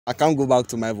I can't go back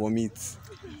to my vomit.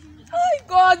 Oh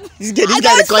God. This guy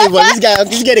they call you vomit.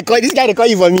 This guy they call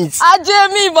you vomit.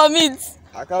 Me vomit.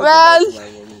 I can't go back to my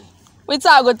vomit. Wait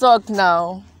till I go talk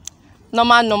now.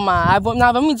 Normal. I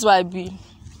vomit why I be.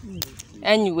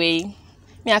 Anyway,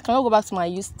 I cannot go back to my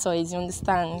used toys, you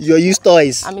understand? Your used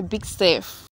toys. I'm a big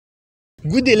Steph.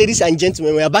 Good day, ladies and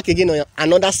gentlemen. We are back again on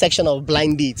another section of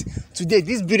Blind Date. Today,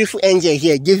 this beautiful angel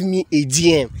here gave me a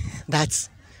DM that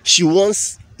she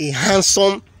wants a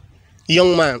handsome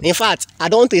young man. In fact, I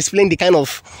don't want to explain the kind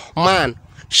of man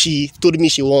she told me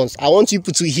she wants. I want you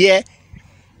to hear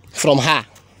from her.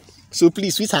 So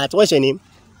please, sweetheart, what's your name?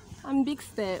 I'm Big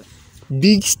Steph.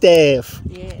 Big Steph.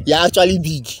 Yes. You're actually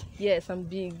big. Yes, I'm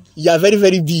big. You are very,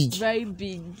 very big. Very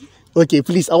big. Okay,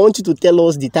 please, I want you to tell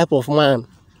us the type of man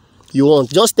you want.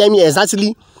 Just tell me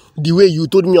exactly the way you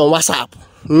told me on WhatsApp.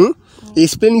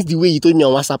 Explain it the way you told me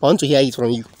on WhatsApp. I want to hear it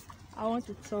from you. I want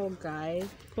to tell guys,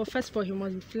 but first of all, he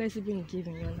must be flexible in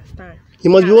giving, you understand? He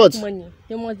must be what? Like money.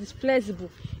 He must be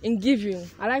flexible in giving.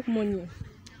 I like money.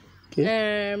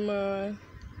 Okay.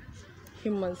 He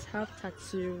must have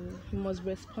tattoo. He must be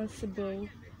responsible.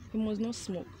 He must not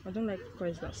smoke. I don't like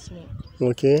guys that smoke.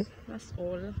 Okay. That's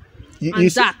all. You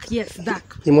Dark, yes,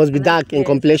 dark. He must be dark in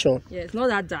complexion. Yes, not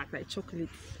that dark, like chocolate.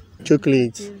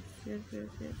 Chocolate. Yes.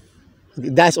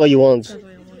 That's all you want. That's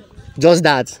what I want. Just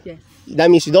that. Yes. That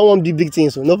means you don't want big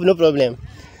things. So no problem.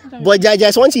 But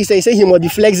just one thing you say he must be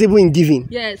flexible in giving.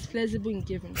 Yes, flexible in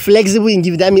giving. Flexible in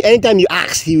giving. That means anytime you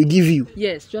ask, he will give you.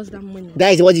 Yes, just that money.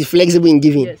 That is what is flexible in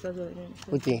giving. Yes, that's what I mean.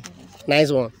 Okay.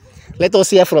 Nice one. Let us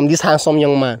hear from this handsome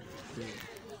young man.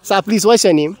 Sir, please, what's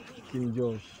your name? King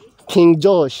Josh. King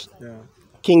Josh. Yeah.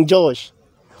 King Josh.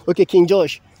 Okay, King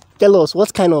Josh, tell us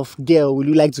what kind of girl would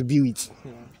you like to be with?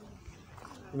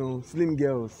 You know, slim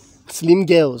girls. Slim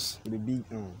girls. With the big,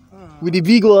 With the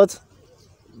big what?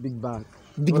 big bag.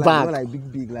 Big Not bag. Like, not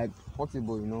like big, like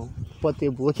portable, you know.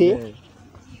 Portable, okay?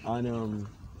 Yeah. And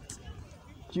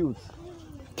cute.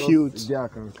 Cute. Just there I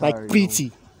can carry, Like pretty. You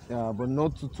know. Yeah, but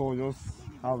not too tall, just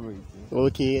average. You know?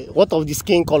 Okay. What of the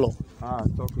skin color?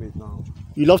 Chocolate now.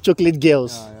 You love chocolate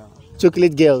girls? Yeah.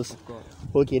 Chocolate girls. Of course.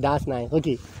 Okay, that's nice.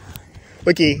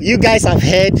 Okay, you guys have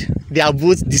heard their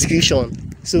both description.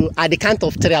 So at the count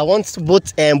of 3, I want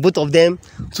both of them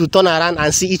to turn around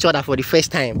and see each other for the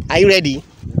first time. Are you ready?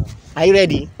 Yeah. Are you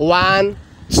ready? 1,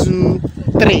 2,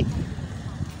 3.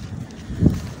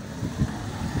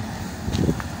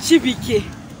 Chibike.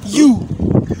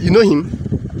 You know him?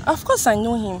 Of course I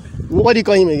know him. What do you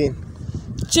call him again?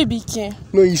 Chibike.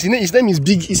 No, his name is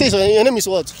Big. He says your name is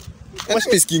what? My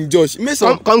name is King Josh.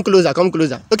 Come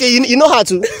closer. Okay, you know her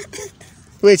too?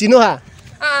 Wait, you know her?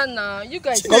 No, you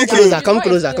guys. Come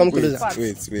closer.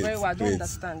 Wait. Very well, I don't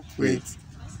understand. Wait.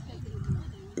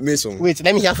 Mason. Wait,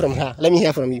 let me hear from her. Let me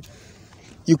hear from you.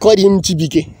 You called him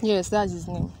TBK. Yes, that's his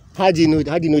name. How do you know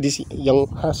this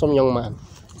handsome young man?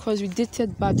 Because we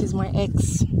dated back. He's my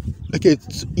ex. Okay,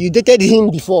 so you dated him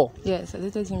before? Yes, I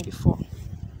dated him before.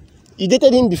 You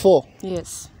dated him before?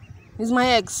 Yes. He's my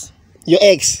ex. Your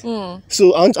ex? Mm.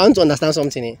 So I want to understand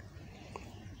something here.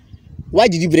 Why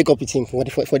did you break up with him for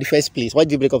the first place? Why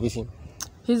did you break up with him?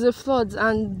 He's a fraud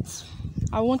and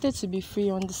I wanted to be free,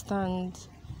 understand.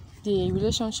 The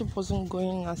relationship wasn't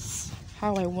going as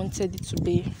how I wanted it to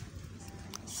be.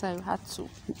 So I had to.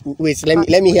 Wait,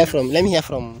 let me hear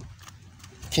from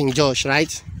King Josh,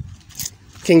 right?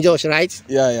 King Josh, right?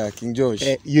 Yeah, King Josh.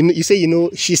 You say you know.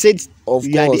 She said Of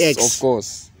you are course, the ex. of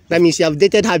course. That means you have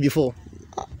dated her before.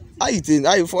 How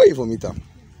you for meet her?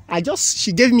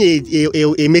 She gave me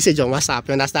a message on WhatsApp.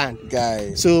 You understand?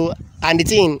 Guy. So and the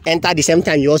thing entered the same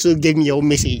time. You also gave me your own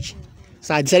message.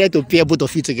 So I decided to pair both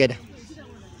of you together.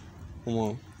 Come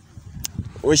on.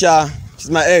 Osha,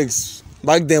 she's my ex.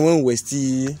 Back then when we were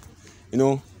still, you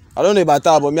know, I don't know about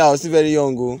her, but me, I was still very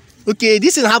young. Okay,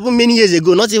 this thing happened many years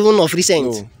ago, not even of recent.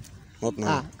 No, not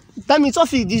now. That means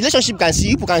if the relationship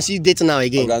people can see date now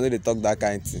again. Okay, I know they talk that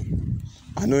kind of thing.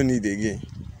 I don't need again.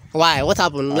 Why? What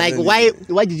happened? Like why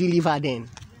did you leave her then?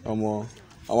 I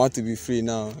want to be free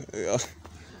now.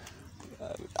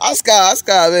 Ask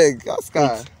her, beg. Ask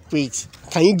her. Wait.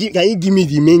 Can you give me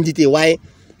the main detail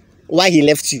why he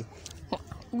left you?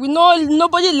 We know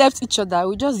nobody left each other.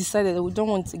 We just decided that we don't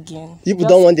want again. People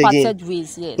don't want again. Parted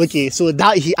ways, yes. Okay, so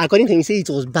that according to him, say it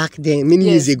was back then, many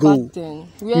years ago. Back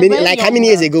then. How many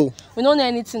years ago? We don't know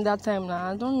anything that time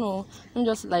now. I don't know. I'm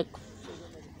just like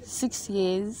 6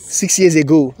 years. 6 years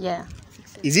ago. Yeah.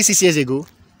 Is it 6 years ago?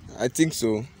 I think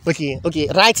so. Okay.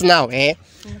 Right now,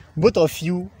 both of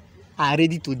you are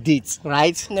ready to date,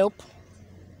 right? Nope.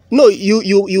 No,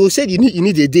 you said you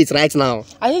need a date right now.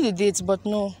 I need a date, but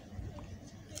no.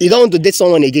 You don't want to date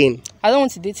someone again? I don't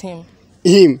want to date him.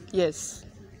 Him. Yes.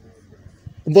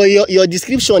 But your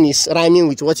description is rhyming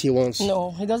with what he wants.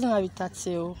 No, he doesn't have a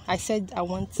tattoo. I said I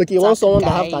want. Okay, you want someone that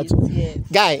have guys. tattoo. Yeah.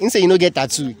 Guy, instead you no get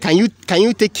tattoo. Can you go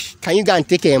and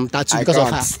take tattoo because of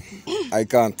her? I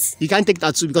can't. You can't take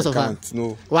tattoo because of her. Can't.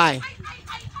 No. Why?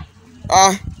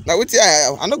 Now wait,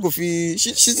 I not go feel.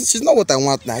 She's not what I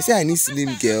want now. I say I need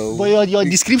slim girl. But your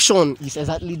description is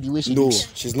exactly the way she No,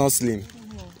 looks. she's not slim.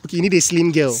 Okay, you need a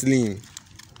slim girl. Slim.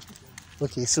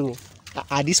 Okay, so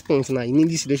at this point now, you mean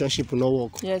this relationship will not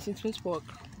work? Yes, it won't work.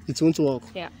 It won't work.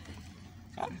 Yeah.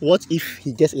 What if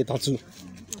he gets a tattoo?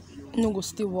 No, go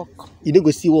still work. You don't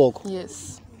go still work.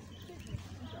 Yes.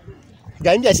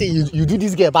 Guy, I say you do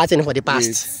this girl bad thing for the past.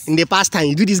 Yes. In the past time,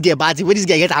 you do this girl bad thing. Where this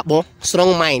girl get up,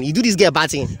 strong mind. You do this girl bad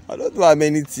thing. I don't do how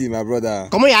many things, my brother.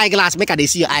 Come on your eyeglass, make her they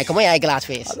see your eye. Come on your eyeglass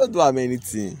I first. don't do how many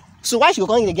things. So why she go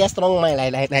come get strong mind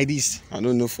like this? I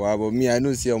don't know for her, but me, I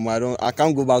know see I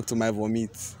can't go back to my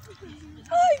vomit.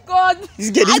 Oh my God.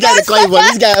 This guy they call you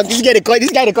vomit. This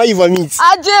guy they call you vomit.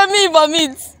 Jamie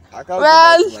vomit. I can't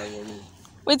Well, go back to my vomit.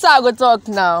 wait till I go talk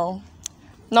now.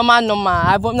 Normal.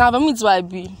 I vomit why I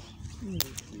be.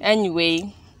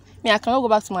 Anyway, me I cannot go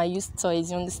back to my used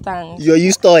toys. You understand? Your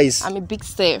used toys. I'm a big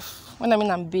Steph. When I mean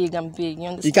I'm big. You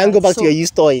understand? You can't go back to your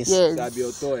used toys. That be your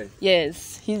Yes. toy.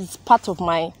 Yes. He's part of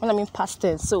my. When I mean past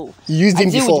tense. So You used I him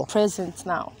deal before. with the present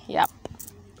now. Yep.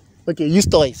 Okay, used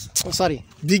toys. Oh, sorry.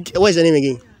 Big. What's your name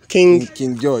again?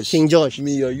 King Josh. King Josh.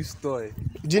 Me, your used toy.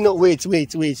 Do you know? Wait.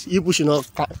 You push not.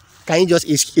 Can you just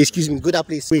excuse me? Go that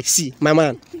place. Wait. See, my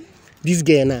man. This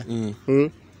girl now.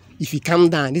 If you calm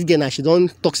down, this girl now, she don't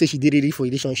talk say she did ready for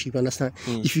relationship. Understand?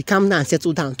 If you calm down,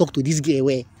 settle down, talk to this girl.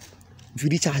 Where if you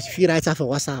reach her, if you write her for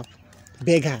WhatsApp,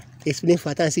 beg her, explain for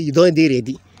her, and say you don't dey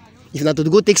ready. If not to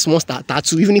go take small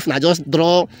tattoo, even if not just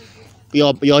draw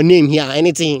your name here,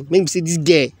 anything. Maybe say this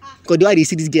girl, because the way they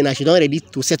see this girl now, she don't ready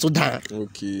to settle down.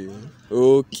 Okay.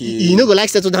 You no go like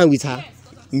settle down with her.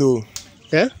 No.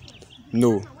 Yeah?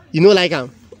 No. You no like her.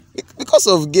 Because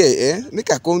of girl,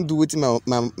 make I come do wetin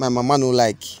my mama no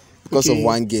like. Because of Okay.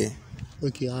 one girl.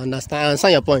 Okay, I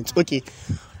understand your point. Okay.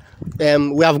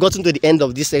 We have gotten to the end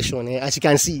of this section. As you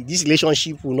can see, this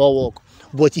relationship will not work.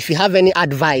 But if you have any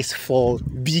advice for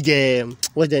big,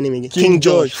 what's their name again? King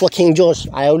Josh. For King Josh.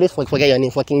 I always forget your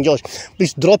name. For King Josh.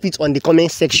 Please drop it on the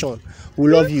comment section. We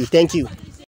love you. Thank you.